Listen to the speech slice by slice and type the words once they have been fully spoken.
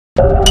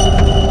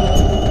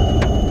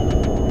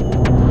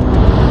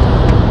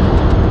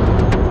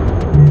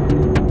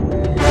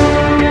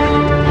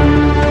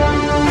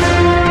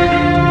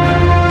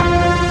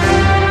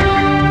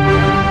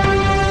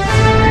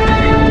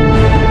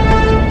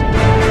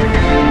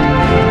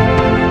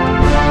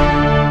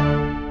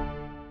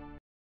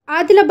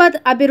ఆదిలాబాద్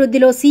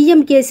అభివృద్ధిలో సీఎం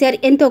కేసీఆర్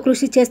ఎంతో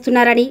కృషి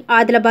చేస్తున్నారని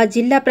ఆదిలాబాద్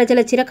జిల్లా ప్రజల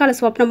చిరకాల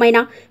స్వప్నమైన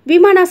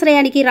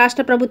విమానాశ్రయానికి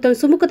రాష్ట్ర ప్రభుత్వం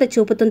సుముఖత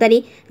చూపుతుందని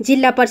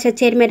జిల్లా పరిషత్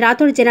చైర్మన్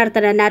రాథోడ్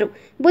జనార్దన్ అన్నారు.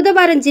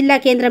 బుధవారం జిల్లా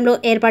కేంద్రంలో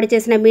ఏర్పాటు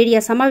చేసిన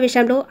మీడియా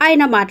సమావేశంలో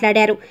ఆయన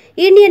మాట్లాడారు.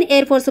 ఇండియన్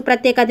ఎయిర్ ఫోర్స్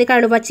ప్రత్యేక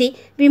అధికారులు వచ్చి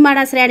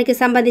విమానాశ్రయానికి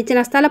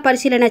సంబంధించిన స్థల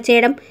పరిశీలన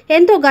చేయడం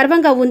ఎంతో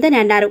గర్వంగా ఉందని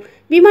అన్నారు.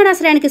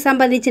 విమానాశ్రయానికి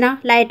సంబంధించిన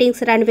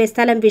లైటింగ్స్, రన్వే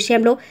స్థలం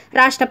విషయంలో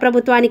రాష్ట్ర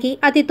ప్రభుత్వానికి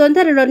అతి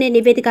తొందరలోనే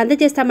నివేదిక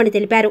అందజేస్తామని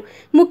తెలిపారు.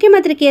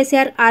 ముఖ్యమంత్రి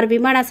కేసీఆర్ 6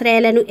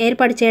 విమానాశ్రయాలను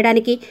ఏర్పాటు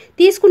చేయడానికి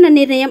తీసుకున్న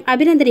నిర్ణయం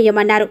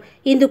అభినందనీయమన్నారు.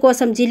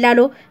 ఇందుకోసం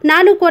జిల్లాలో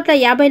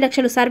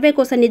 4,50,00,000 సర్వే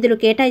కోసం నిధులు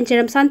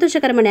కేటాయించడం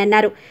సంతోషకరమని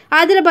అన్నారు.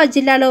 ఆదిలాబాద్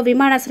జిల్లాలో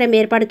విమానాశ్రయం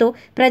ఏర్పాటుతో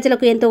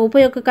ప్రజలకు ఎంతో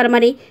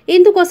ఉపయోగకరమని,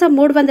 ఇందుకోసం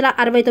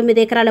 369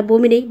 ఎకరాల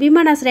భూమిని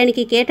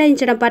విమానాశ్రయానికి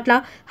కేటాయించడం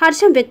పట్ల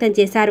హర్షం వ్యక్తం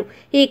చేశారు.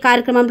 ఈ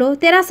కార్యక్రమంలో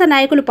తెరాస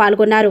నాయకులు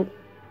పాల్గొన్నారు.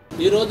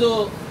 ఈరోజు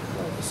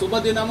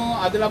శుభదినము.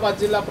 ఆదిలాబాద్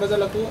జిల్లా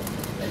ప్రజలకు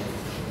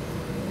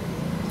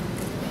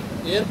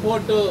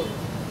ఎయిర్పోర్ట్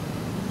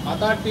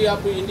అథారిటీ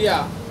ఆఫ్ ఇండియా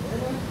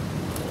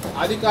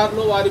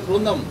అధికారులు, వారి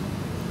బృందం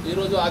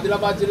ఈరోజు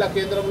ఆదిలాబాద్ జిల్లా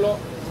కేంద్రంలో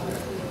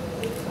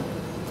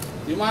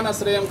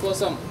విమానాశ్రయం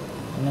కోసం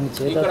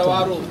ఇక్కడ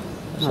వారు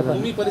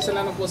భూమి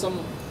పరిశీలన కోసం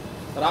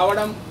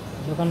రావడం,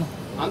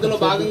 అందులో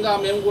భాగంగా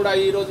మేము కూడా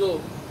ఈరోజు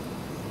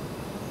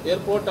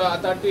ఎయిర్పోర్ట్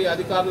అథారిటీ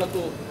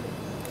అధికారులకు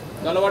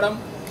కలవడం,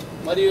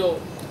 మరియు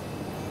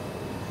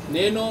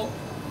నేను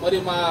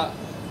మరియు మా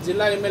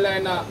జిల్లా ఎమ్మెల్యే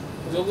అయిన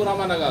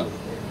జోగురామన్న గారు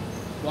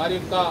వారి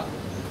యొక్క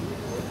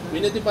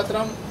వినతి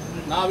పత్రం,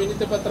 నా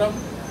వినతి పత్రం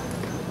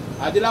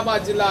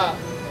ఆదిలాబాద్ జిల్లా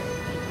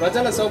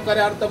ప్రజల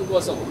సౌకర్యార్థం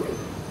కోసం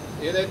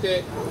ఏదైతే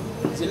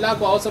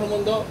జిల్లాకు అవసరం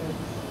ఉందో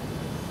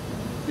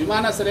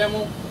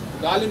విమానాశ్రయము,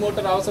 గాలి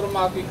మోటార్ అవసరం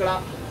మాకు ఇక్కడ,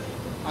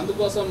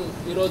 అందుకోసం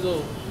ఈరోజు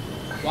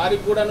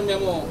వారికి కూడాను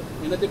మేము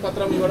వినతి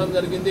పత్రం ఇవ్వడం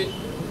జరిగింది.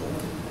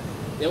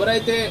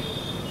 ఎవరైతే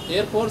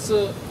ఎయిర్ ఫోర్స్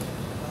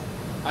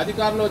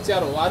అధికారులు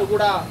వచ్చారో వారు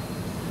కూడా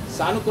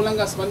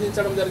సానుకూలంగా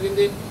స్పందించడం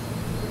జరిగింది.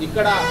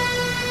 ఇక్కడ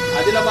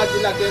ఆదిలాబాద్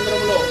జిల్లా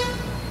కేంద్రంలో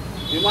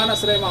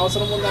విమానాశ్రయం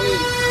అవసరం ఉందని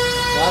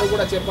వారు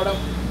కూడా చెప్పడం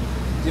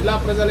జిల్లా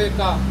ప్రజల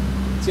యొక్క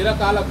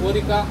చిరకాల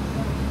కోరిక.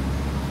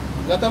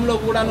 గతంలో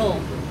కూడాను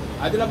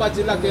ఆదిలాబాద్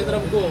జిల్లా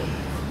కేంద్రంకు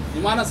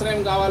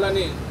విమానాశ్రయం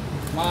కావాలని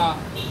మా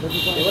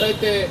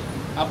ఎవరైతే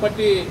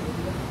అప్పటి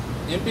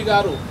ఎంపీ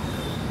గారు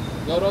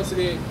గౌరవ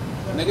శ్రీ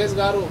నగేష్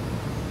గారు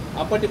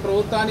అప్పటి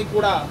ప్రభుత్వానికి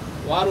కూడా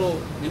వారు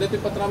వినతి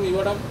పత్రం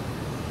ఇవ్వడం,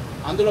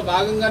 అందులో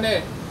భాగంగానే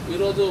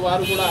ఈరోజు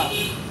వారు కూడా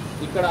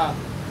ఇక్కడ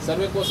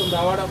సర్వే కోసం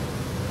రావడం.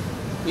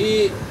 ఈ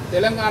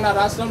తెలంగాణ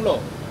రాష్ట్రంలో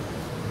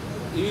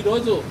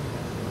ఈరోజు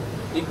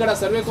ఇక్కడ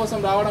సర్వే కోసం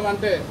రావడం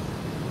అంటే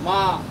మా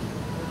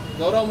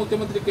గౌరవ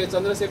ముఖ్యమంత్రి కె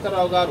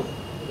చంద్రశేఖరరావు గారు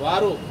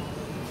వారు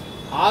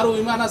 6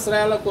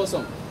 విమానాశ్రయాల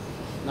కోసం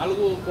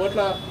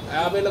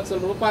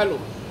 4,50,00,000 రూపాయలు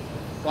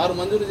వారు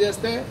మంజూరు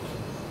చేస్తే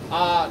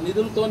ఆ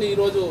నిధులతోని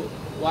ఈరోజు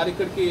వారి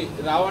ఇక్కడికి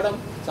రావడం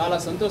చాలా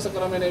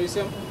సంతోషకరమైన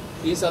విషయం.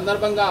 ఈ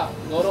సందర్భంగా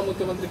గౌరవ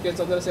ముఖ్యమంత్రి కె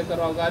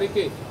చంద్రశేఖరరావు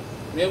గారికి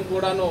మేము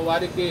కూడాను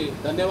వారికి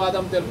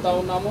ధన్యవాదం తెలుపుతా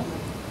ఉన్నాము.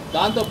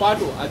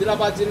 దాంతోపాటు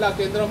ఆదిలాబాద్ జిల్లా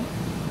కేంద్రం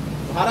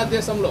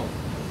భారతదేశంలో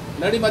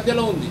నడి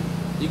మధ్యలో ఉంది.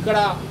 ఇక్కడ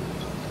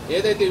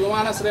ఏదైతే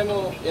విమానాశ్రయం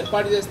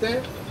ఏర్పాటు చేస్తే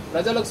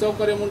ప్రజలకు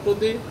సౌకర్యం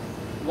ఉంటుంది.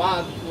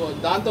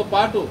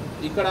 దాంతోపాటు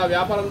ఇక్కడ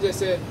వ్యాపారం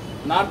చేసే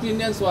నార్త్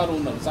ఇండియన్స్ వారు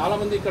ఉన్నారు,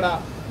 చాలామంది ఇక్కడ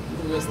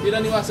స్థిర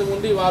నివాసం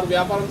ఉండి వారు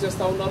వ్యాపారం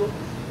చేస్తూ ఉన్నారు,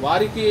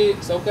 వారికి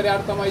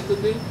సౌకర్యార్థం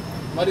అవుతుంది.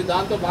 మరి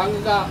దాంతో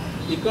భాగంగా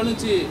ఇక్కడ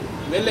నుంచి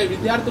వెళ్ళే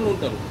విద్యార్థులు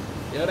ఉంటారు,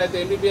 ఎవరైతే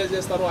ఎంబీబీఎస్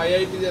చేస్తారో,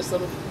 ఐఐటి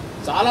చేస్తారు,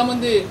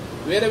 చాలామంది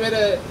వేరే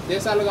వేరే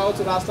దేశాలు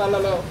కావచ్చు,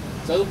 రాష్ట్రాలలో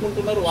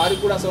చదువుకుంటున్నారు,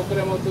 వారికి కూడా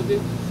సౌకర్యం అవుతుంది,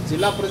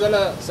 జిల్లా ప్రజల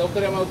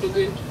సౌకర్యం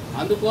అవుతుంది.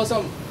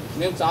 అందుకోసం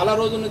మేము చాలా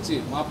రోజుల నుంచి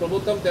మా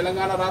ప్రభుత్వం,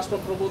 తెలంగాణ రాష్ట్ర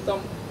ప్రభుత్వం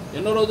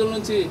ఎన్నో రోజుల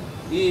నుంచి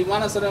ఈ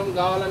విమానాశ్రయం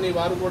కావాలని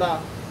వారు కూడా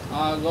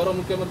గౌరవ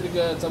ముఖ్యమంత్రి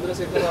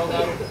చంద్రశేఖరరావు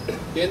గారు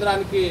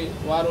కేంద్రానికి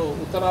వారు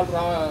ఉత్తరాలు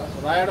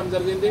రాయడం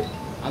జరిగింది.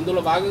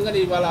 అందులో భాగంగానే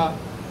ఇవాళ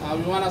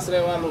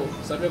విమానాశ్రయాలు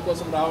సర్వే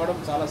కోసం రావడం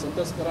చాలా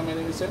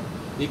సంతోషకరమైన విషయం.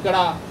 ఇక్కడ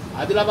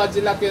ఆదిలాబాద్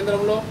జిల్లా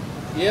కేంద్రంలో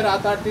air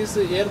authorities,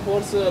 air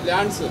force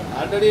lands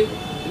already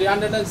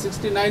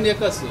 369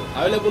 acres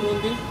available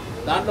ఉంది.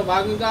 దాంట్లో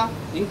భాగంగా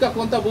ఇంకా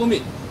కొంత భూమి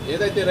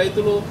ఏదైతే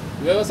రైతులు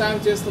వ్యవసాయం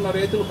చేస్తున్న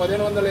రైతులు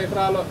 1,500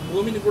 ఎకరాల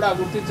భూమిని కూడా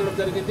గుర్తించడం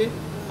జరిగింది.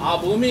 ఆ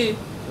భూమి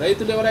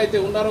రైతులు ఎవరైతే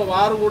ఉన్నారో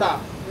వారు కూడా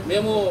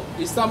మేము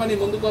ఇస్తామని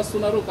ముందుకు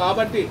వస్తున్నారు.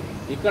 కాబట్టి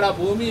ఇక్కడ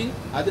భూమి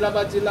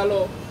ఆదిలాబాద్ జిల్లాలో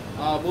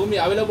భూమి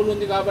అవైలబుల్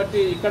ఉంది.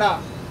 కాబట్టి ఇక్కడ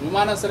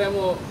విమానాశ్రయం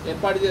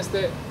ఏర్పాటు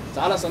చేస్తే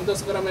చాలా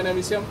సంతోషకరమైన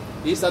విషయం.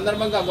 ఈ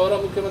సందర్భంగా గౌరవ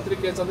ముఖ్యమంత్రి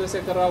కె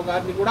చంద్రశేఖరరావు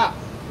గారిని కూడా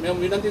మేము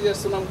వినంతి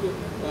చేస్తున్నాం,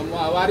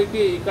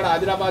 వారికి ఇక్కడ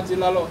ఆదిలాబాద్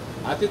జిల్లాలో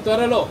అతి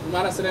త్వరలో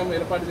విమానాశ్రయం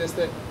ఏర్పాటు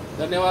చేస్తే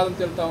ధన్యవాదం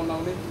తెలుపుతా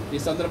ఉన్నామని ఈ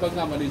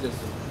సందర్భంగా మనవి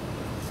చేస్తున్నాం.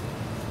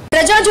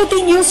 ప్రజా జ్యోతి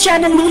న్యూస్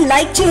ఛానల్ ని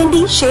లైక్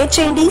చేయండి, షేర్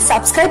చేయండి,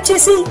 సబ్స్క్రైబ్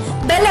చేసి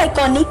బెల్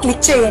ఐకాన్ ని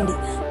క్లిక్ చేయండి.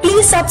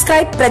 ప్లీజ్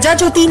సబ్స్క్రైబ్ ప్రజా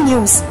జ్యోతి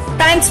న్యూస్.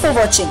 Thanks for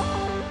watching.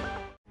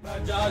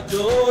 ప్రజా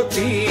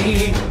జ్యోతి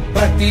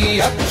ప్రతి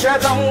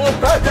అక్షరం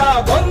ప్రజా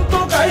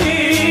గొంతుకై,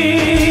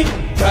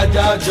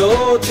 ప్రజా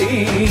జ్యోతి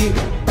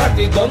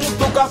ప్రతి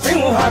గొంతుక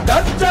సింహ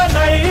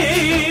గర్జనై